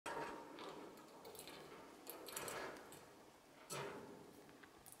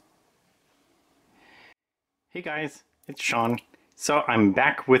Hey guys, it's Sean. So I'm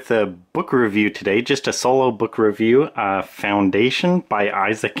back with a book review today, just a solo book review, Foundation by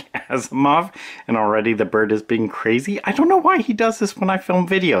Isaac Asimov, and already the bird is being crazy. I don't know why he does this when I film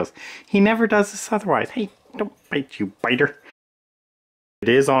videos. He never does this otherwise. Hey, don't bite, you biter. It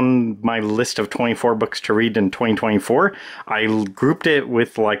is on my list of 24 books to read in 2024. I grouped it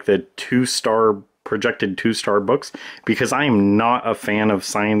with like the projected two-star books because I am not a fan of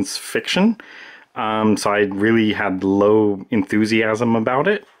science fiction. So I really had low enthusiasm about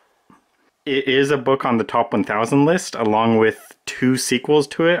it. It is a book on the top 1000 list, along with two sequels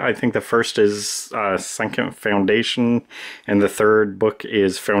to it. I think the first is Second Foundation, and the third book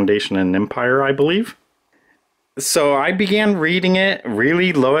is Foundation and Empire, I believe. So I began reading it,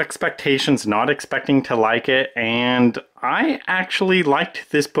 really low expectations, not expecting to like it, and I actually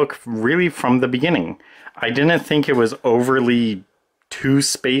liked this book really from the beginning. I didn't think it was overly too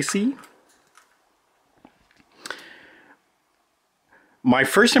spacey. My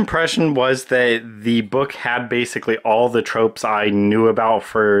first impression was that the book had basically all the tropes I knew about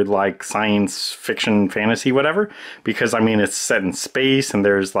for like science fiction, fantasy, whatever. Because I mean, it's set in space and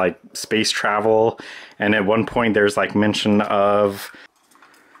there's like space travel. And at one point there's like mention of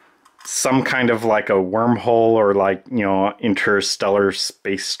some kind of like a wormhole or like, you know, interstellar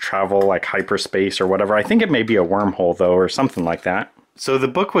space travel, like hyperspace or whatever. I think it may be a wormhole though, or something like that. So the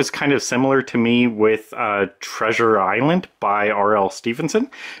book was kind of similar to me with Treasure Island by R.L. Stevenson,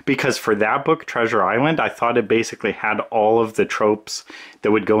 because for that book, Treasure Island, I thought it basically had all of the tropes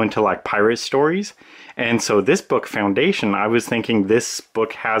that would go into like pirate stories. And so this book, Foundation, I was thinking this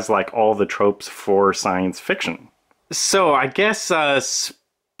book has like all the tropes for science fiction. So I guess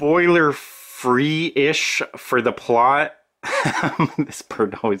spoiler free-ish for the plot. This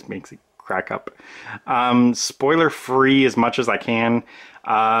bird always makes it crack up. Spoiler free as much as I can.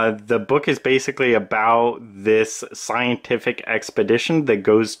 The book is basically about this scientific expedition that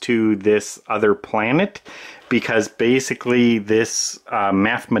goes to this other planet because basically this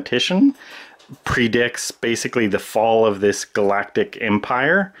mathematician predicts basically the fall of this galactic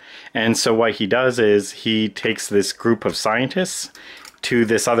empire. And so what he does is he takes this group of scientists to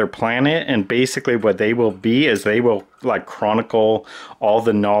this other planet, and basically what they will be is they will like chronicle all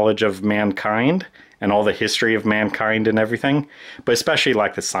the knowledge of mankind and all the history of mankind and everything, but especially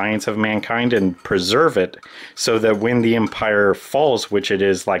like the science of mankind, and preserve it so that when the empire falls, which it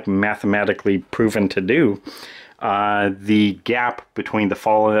is like mathematically proven to do, the gap between the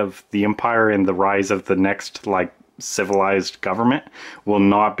fall of the empire and the rise of the next like civilized government will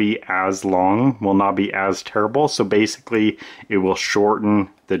not be as long, will not be as terrible. So basically it will shorten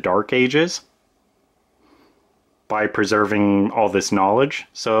the Dark Ages by preserving all this knowledge.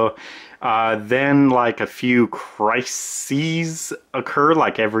 So then like a few crises occur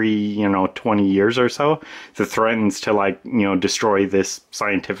like every 20 years or so that threatens to like destroy this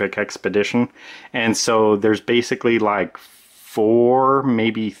scientific expedition. And so there's basically like four,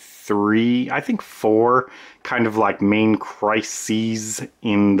 maybe three, I think four kind of like main crises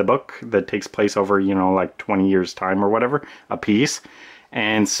in the book that takes place over like 20 years time or whatever a piece.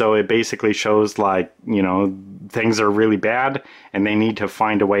 And so it basically shows like things are really bad and they need to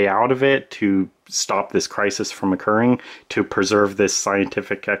find a way out of it to stop this crisis from occurring, to preserve this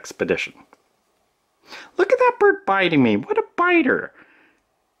scientific expedition. Look at that bird biting me. What a biter.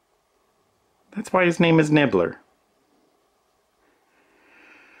 That's why his name is Nibbler.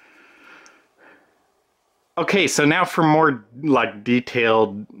 Okay, so now for more like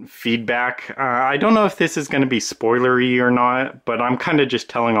detailed feedback. I don't know if this is going to be spoilery or not, but I'm kind of just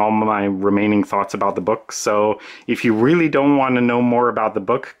telling all my remaining thoughts about the book. So if you really don't want to know more about the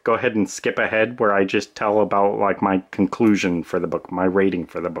book, go ahead and skip ahead where I just tell about like my conclusion for the book, my rating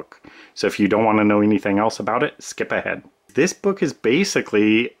for the book. So if you don't want to know anything else about it, skip ahead. This book is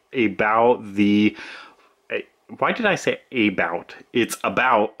basically about the... Why did I say about? It's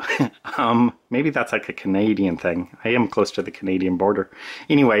about. Maybe that's like a Canadian thing. I am close to the Canadian border.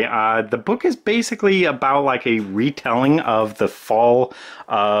 Anyway, the book is basically about like a retelling of the fall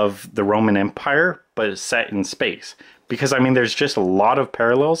of the Roman Empire, but set in space. Because I mean, there's just a lot of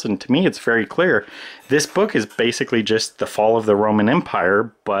parallels, and to me it's very clear. This book is basically just the fall of the Roman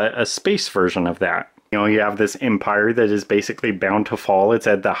Empire, but a space version of that. You have this empire that is basically bound to fall. It's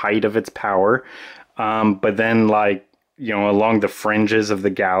at the height of its power. But then like, along the fringes of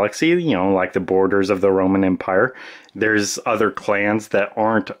the galaxy, like the borders of the Roman Empire, there's other clans that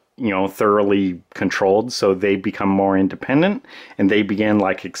aren't, thoroughly controlled. So they become more independent and they begin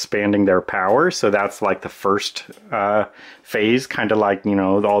like expanding their power. So that's like the first phase, kind of like,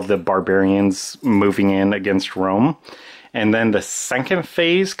 all the barbarians moving in against Rome. And then the second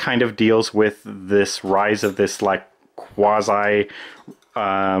phase kind of deals with this rise of this like quasi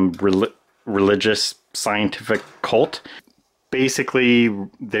religious scientific cult. Basically,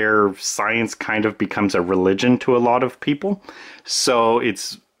 their science kind of becomes a religion to a lot of people. So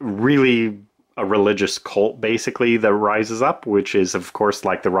it's really a religious cult, basically, that rises up, which is, of course,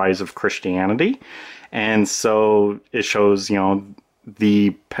 like the rise of Christianity. And so it shows, you know, the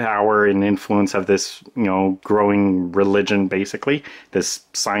power and influence of this, you know, growing religion, basically, this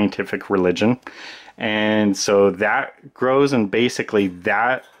scientific religion. And so that grows, and basically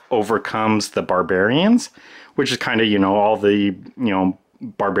that overcomes the barbarians, which is kind of, you know, all the, you know,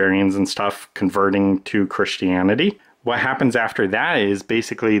 barbarians and stuff converting to Christianity. What happens after that is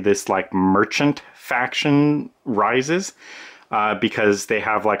basically this like merchant faction rises because they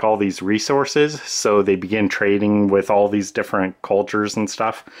have like all these resources. So they begin trading with all these different cultures and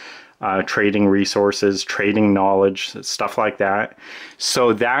stuff, trading resources, trading knowledge, stuff like that.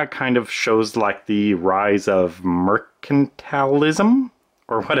 So that kind of shows like the rise of mercantilism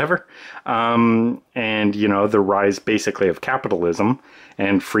or whatever. And, you know, the rise basically of capitalism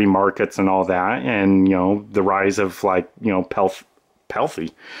and free markets and all that. And, you know, the rise of like, you know,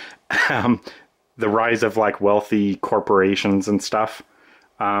 the rise of like wealthy corporations and stuff,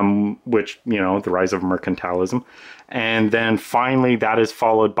 which, you know, the rise of mercantilism. And then finally that is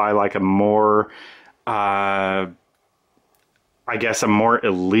followed by like a more, I guess, a more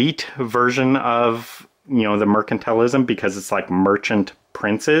elite version of, you know, the mercantilism, because it's like merchant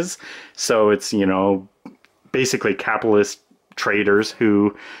princes. So it's, you know, basically capitalist traders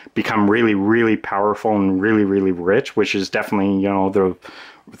who become really, really powerful and really, really rich, which is definitely, you know, the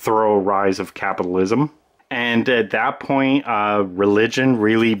thorough rise of capitalism. And at that point, religion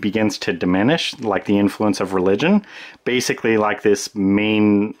really begins to diminish, like the influence of religion. Basically, like this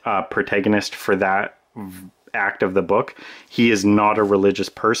main protagonist for that act of the book, he is not a religious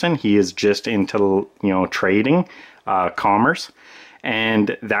person. He is just into, you know, trading, commerce.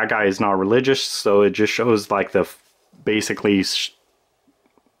 And that guy is not religious, so it just shows like the basically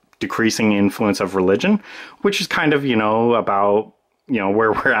decreasing influence of religion, which is kind of, you know, about, you know,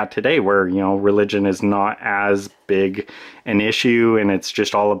 where we're at today, where, you know, religion is not as big an issue, and it's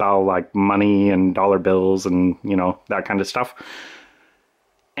just all about like money and dollar bills and, you know, that kind of stuff.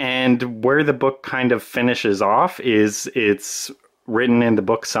 And where the book kind of finishes off is it's written in the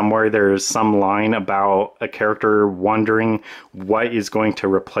book somewhere. There's some line about a character wondering what is going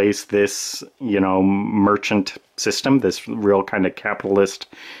to replace this, you know, merchant system, this real kind of capitalist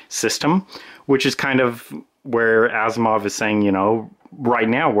system, which is kind of where Asimov is saying, you know, right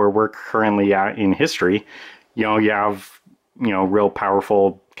now where we're currently at in history, you know, you have, you know, real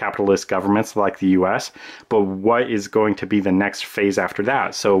powerful capitalist governments like the US, but what is going to be the next phase after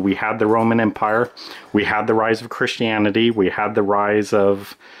that? So we had the Roman Empire, we had the rise of Christianity, we had the rise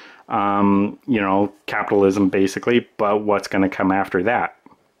of, you know, capitalism basically, but what's going to come after that?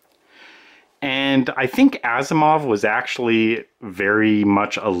 And I think Asimov was actually very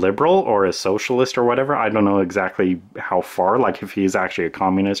much a liberal or a socialist or whatever. I don't know exactly how far, like if he's actually a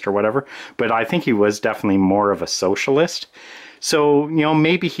communist or whatever, but I think he was definitely more of a socialist. So, you know,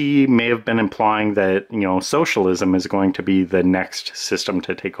 maybe he may have been implying that, you know, socialism is going to be the next system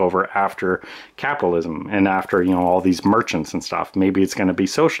to take over after capitalism and after, you know, all these merchants and stuff. Maybe it's going to be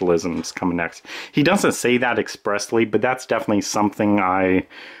socialism's coming next. He doesn't say that expressly, but that's definitely something I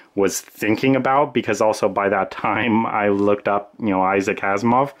was thinking about, because also by that time I looked up, you know, Isaac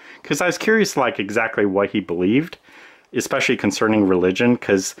Asimov, because I was curious like exactly what he believed, especially concerning religion,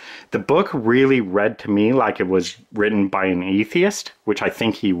 because the book really read to me like it was written by an atheist, which I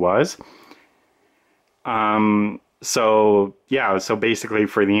think he was. So yeah, so basically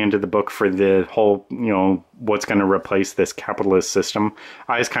for the end of the book, for the whole, you know, what's going to replace this capitalist system,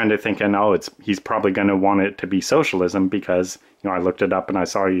 I was kind of thinking, oh, he's probably going to want it to be socialism, because, you know, I looked it up and I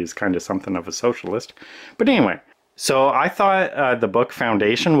saw he's kind of something of a socialist. But anyway, so I thought the book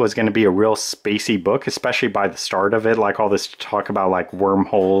Foundation was going to be a real spacey book, especially by the start of it, like all this talk about like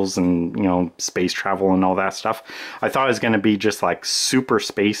wormholes and, you know, space travel and all that stuff. I thought it was going to be just like super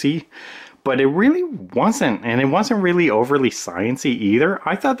spacey. But it really wasn't, and it wasn't really overly sciencey either.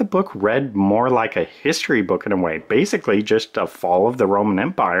 I thought the book read more like a history book in a way, basically just a fall of the Roman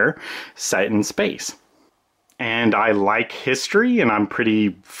Empire set in space. And I like history, and I'm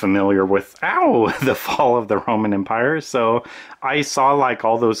pretty familiar with, the fall of the Roman Empire, so I saw like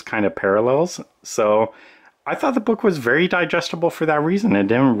all those kind of parallels. So I thought the book was very digestible for that reason. It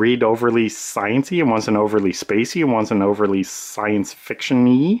didn't read overly sciencey, it wasn't overly spacey, it wasn't overly science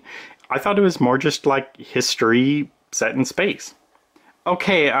fiction-y. I thought it was more just like history set in space.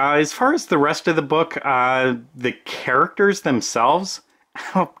 Okay, as far as the rest of the book, the characters themselves,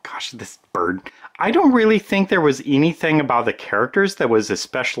 oh gosh, this bird. I don't really think there was anything about the characters that was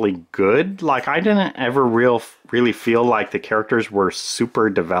especially good. Like, I didn't ever really feel like the characters were super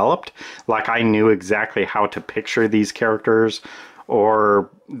developed. Like, I knew exactly how to picture these characters, or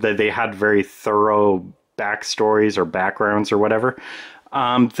that they had very thorough backstories or backgrounds or whatever.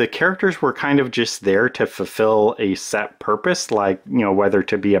 The characters were kind of just there to fulfill a set purpose, like, you know, whether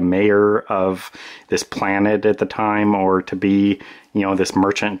to be a mayor of this planet at the time or to be, you know, this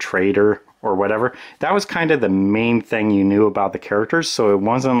merchant trader or whatever. That was kind of the main thing you knew about the characters. So it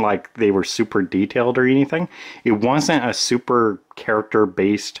wasn't like they were super detailed or anything. It wasn't a super character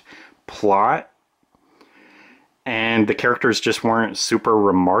based plot. And the characters just weren't super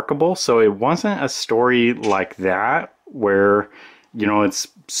remarkable. So it wasn't a story like that where, you know, it's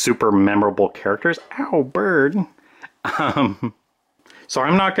super memorable characters. Ow, bird. Um, so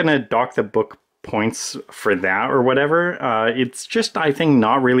I'm not going to dock the book points for that or whatever. It's just, I think,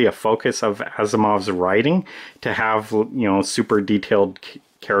 not really a focus of Asimov's writing to have, you know, super detailed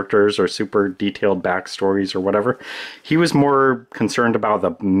characters or super detailed backstories or whatever. He was more concerned about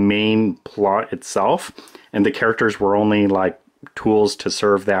the main plot itself, and the characters were only like tools to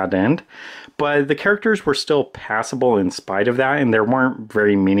serve that end. But the characters were still passable in spite of that, and there weren't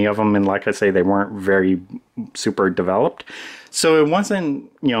very many of them, and like I say, they weren't very super developed. So it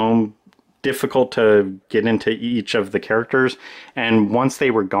wasn't, you know, difficult to get into each of the characters, and once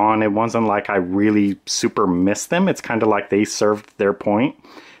they were gone, it wasn't like I really super missed them. It's kind of like they served their point.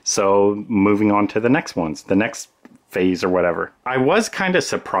 So moving on to the next ones, the next phase or whatever. I was kind of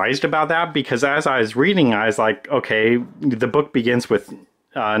surprised about that because as I was reading, I was like, okay, the book begins with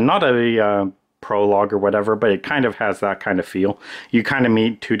not a prologue or whatever, but it kind of has that kind of feel. You kind of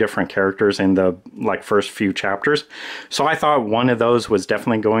meet two different characters in the like first few chapters. So I thought one of those was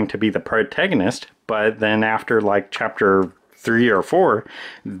definitely going to be the protagonist, but then after like chapter 3 or 4,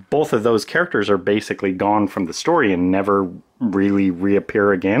 both of those characters are basically gone from the story and never really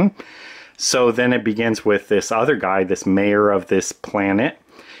reappear again. So then it begins with this other guy, this mayor of this planet,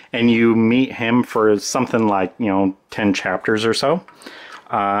 and you meet him for something like, you know, 10 chapters or so.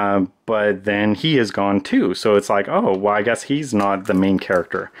 But then he is gone too. So it's like, oh, well, I guess he's not the main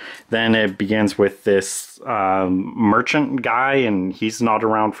character. Then it begins with this merchant guy, and he's not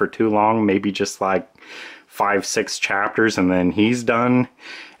around for too long, maybe just like 5-6 chapters, and then he's done.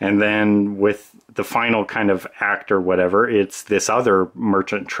 And then with the final kind of act or whatever, it's this other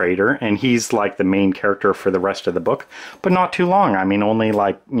merchant trader, and he's like the main character for the rest of the book, but not too long. I mean, only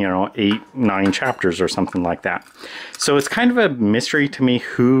like, you know, 8-9 chapters or something like that. So it's kind of a mystery to me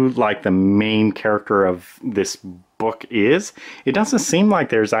who like the main character of this book is. It doesn't seem like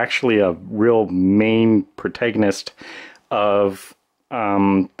there's actually a real main protagonist of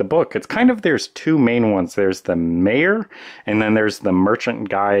the book. It's kind of, there's two main ones. There's the mayor, and then there's the merchant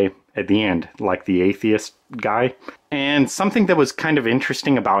guy at the end, like the atheist guy. And something that was kind of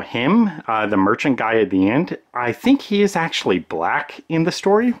interesting about him, the merchant guy at the end, I think he is actually black in the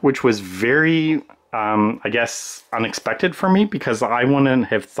story, which was very, I guess, unexpected for me, because I wouldn't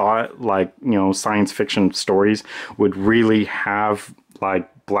have thought, like, you know, science fiction stories would really have like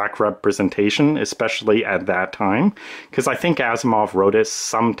black representation, especially at that time, because I think Asimov wrote it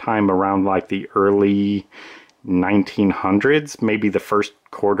sometime around like the early 1900s, maybe the first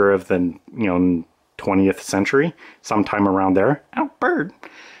quarter of the, you know, 20th century, sometime around there. Oh, bird.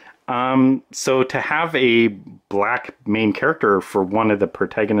 So to have a black main character for one of the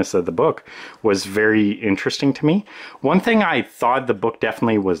protagonists of the book was very interesting to me. One thing I thought the book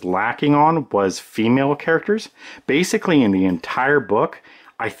definitely was lacking on was female characters. Basically, in the entire book,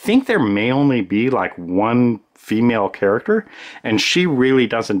 I think there may only be like one female character, and she really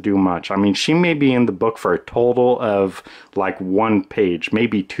doesn't do much. I mean, she may be in the book for a total of like 1 page,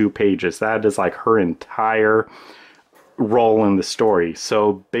 maybe 2 pages. That is like her entire role in the story.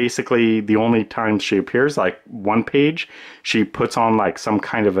 So basically the only time she appears, like 1 page, she puts on like some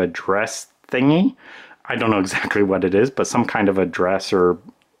kind of a dress thingy. I don't know exactly what it is, but some kind of a dress or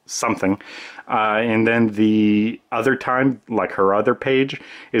something. And then the other time, like her other page,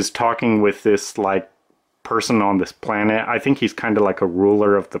 is talking with this like person on this planet. I think he's kind of like a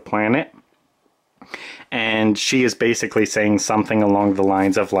ruler of the planet. And she is basically saying something along the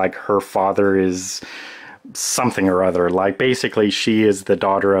lines of like her father is something or other. Like basically she is the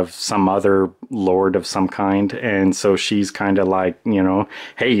daughter of some other lord of some kind, and so she's kind of like, you know,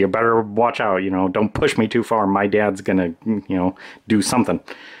 hey, you better watch out, you know, don't push me too far, my dad's gonna, you know, do something.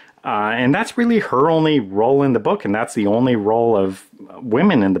 And that's really her only role in the book, and that's the only role of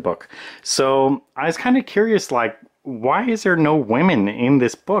women in the book. So I was kind of curious, like, why is there no women in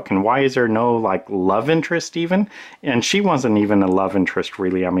this book? And why is there no, like, love interest even? And she wasn't even a love interest,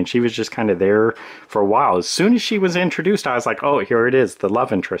 really. I mean, she was just kind of there for a while. As soon as she was introduced, I was like, oh, here it is, the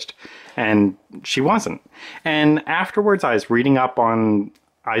love interest. And she wasn't. And afterwards, I was reading up on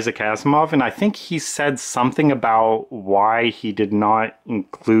Isaac Asimov, and I think he said something about why he did not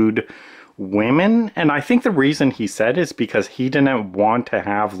include women. And I think the reason he said is because he didn't want to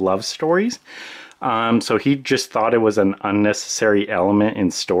have love stories. So he just thought it was an unnecessary element in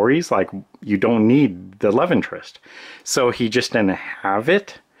stories. Like, you don't need the love interest. So he just didn't have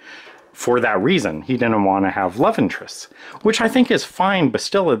it for that reason. He didn't want to have love interests, which I think is fine. But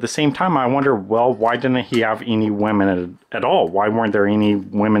still, at the same time, I wonder, well, why didn't he have any women at all? Why weren't there any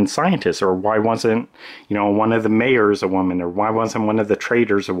women scientists? Or why wasn't, one of the mayors a woman? Or why wasn't one of the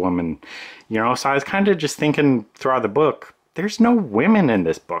traders a woman? So I was kind of just thinking throughout the book, there's no women in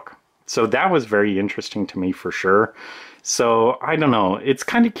this book. So that was very interesting to me for sure. So I don't know. It's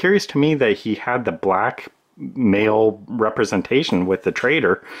kind of curious to me that he had the black male representation with the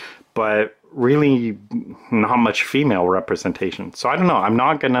trader, but really not much female representation. So I don't know. I'm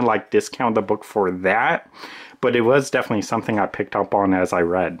not going to discount the book for that, but it was definitely something I picked up on as I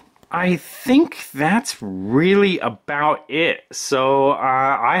read. I think that's really about it. So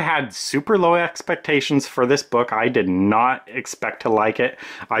I had super low expectations for this book. I did not expect to like it.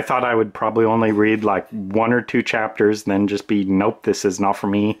 I thought I would probably only read 1 or 2 chapters, then just be, nope, this is not for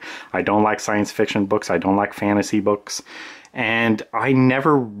me. I don't like science fiction books. I don't like fantasy books. And I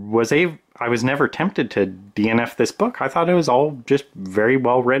was never tempted to DNF this book. I thought it was all just very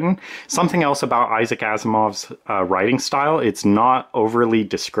well written. Something else about Isaac Asimov's writing style, it's not overly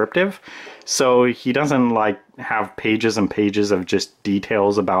descriptive. So he doesn't have pages and pages of just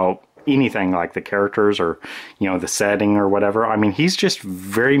details about anything, like the characters or the setting or whatever. I mean, he's just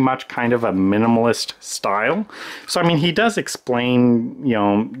very much kind of a minimalist style. So I mean, he does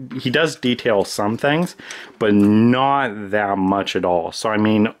explain, he does detail some things, but not that much at all. So I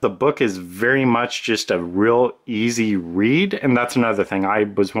mean, the book is very much just a real easy read. And that's another thing. I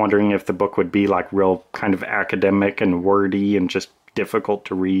was wondering if the book would be real kind of academic and wordy and just difficult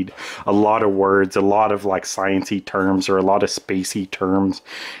to read. A lot of words, a lot of sciencey terms or a lot of spacey terms.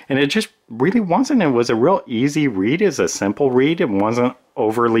 And it just really wasn't. It was a real easy read. It's a simple read. It wasn't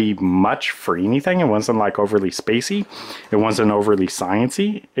overly much for anything. It wasn't overly spacey. It wasn't overly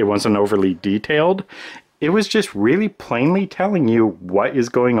sciencey. It wasn't overly detailed. It was just really plainly telling you what is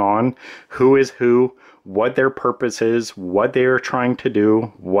going on, who is who, what their purpose is, what they are trying to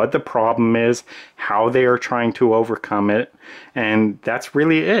do, what the problem is, how they are trying to overcome it, and that's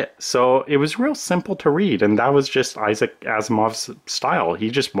really it. So it was real simple to read, and that was just Isaac Asimov's style. He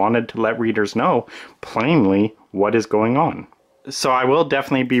just wanted to let readers know plainly what is going on. So I will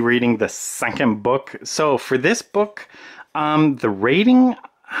definitely be reading the second book. So for this book, the rating,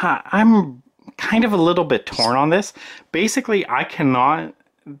 I'm kind of a little bit torn on this. Basically,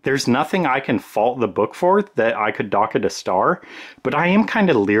 there's nothing I can fault the book for that I could dock it a star, but I am kind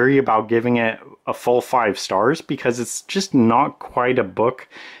of leery about giving it a full 5 stars because it's just not quite a book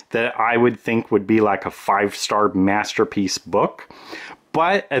that I would think would be a 5-star masterpiece book.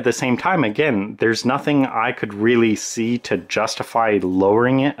 But at the same time, again, there's nothing I could really see to justify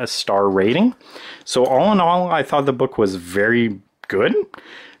lowering it a star rating. So all in all, I thought the book was very good.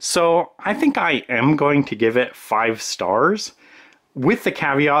 So I think I am going to give it 5 stars. With the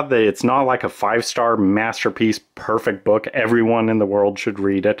caveat that it's not a 5-star masterpiece, perfect book, everyone in the world should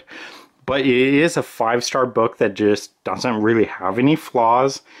read it. But it is a 5-star book that just doesn't really have any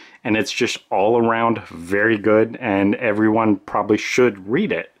flaws, and it's just all around very good, and everyone probably should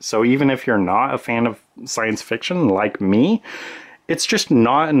read it. So even if you're not a fan of science fiction like me, it's just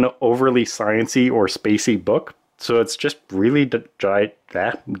not an overly sciencey or spacey book. So it's just really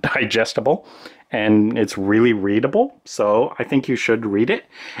digestible. And it's really readable, so I think you should read it.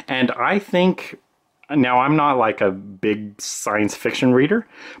 And I think, now I'm not a big science fiction reader,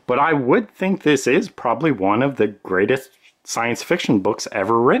 but I would think this is probably one of the greatest science fiction books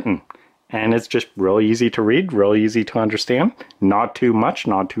ever written. And it's just real easy to read, real easy to understand, not too much,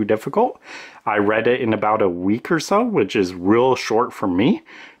 not too difficult. I read it in about a week or so, which is real short for me,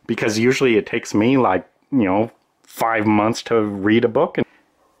 because usually it takes me 5 months to read a book.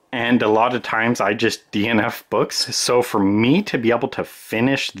 And a lot of times I just DNF books. So for me to be able to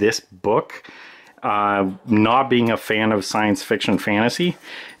finish this book, not being a fan of science fiction fantasy,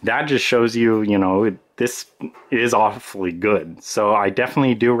 that just shows you, this is awfully good. So I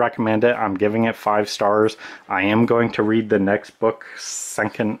definitely do recommend it. I'm giving it 5 stars. I am going to read the next book,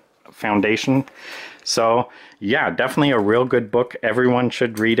 Second Foundation. So yeah, definitely a real good book. Everyone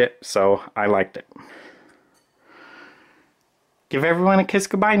should read it. So I liked it. Give everyone a kiss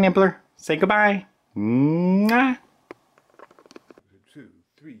goodbye, Nibbler. Say goodbye. Mwah. 2,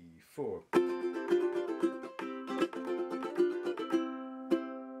 3, 4.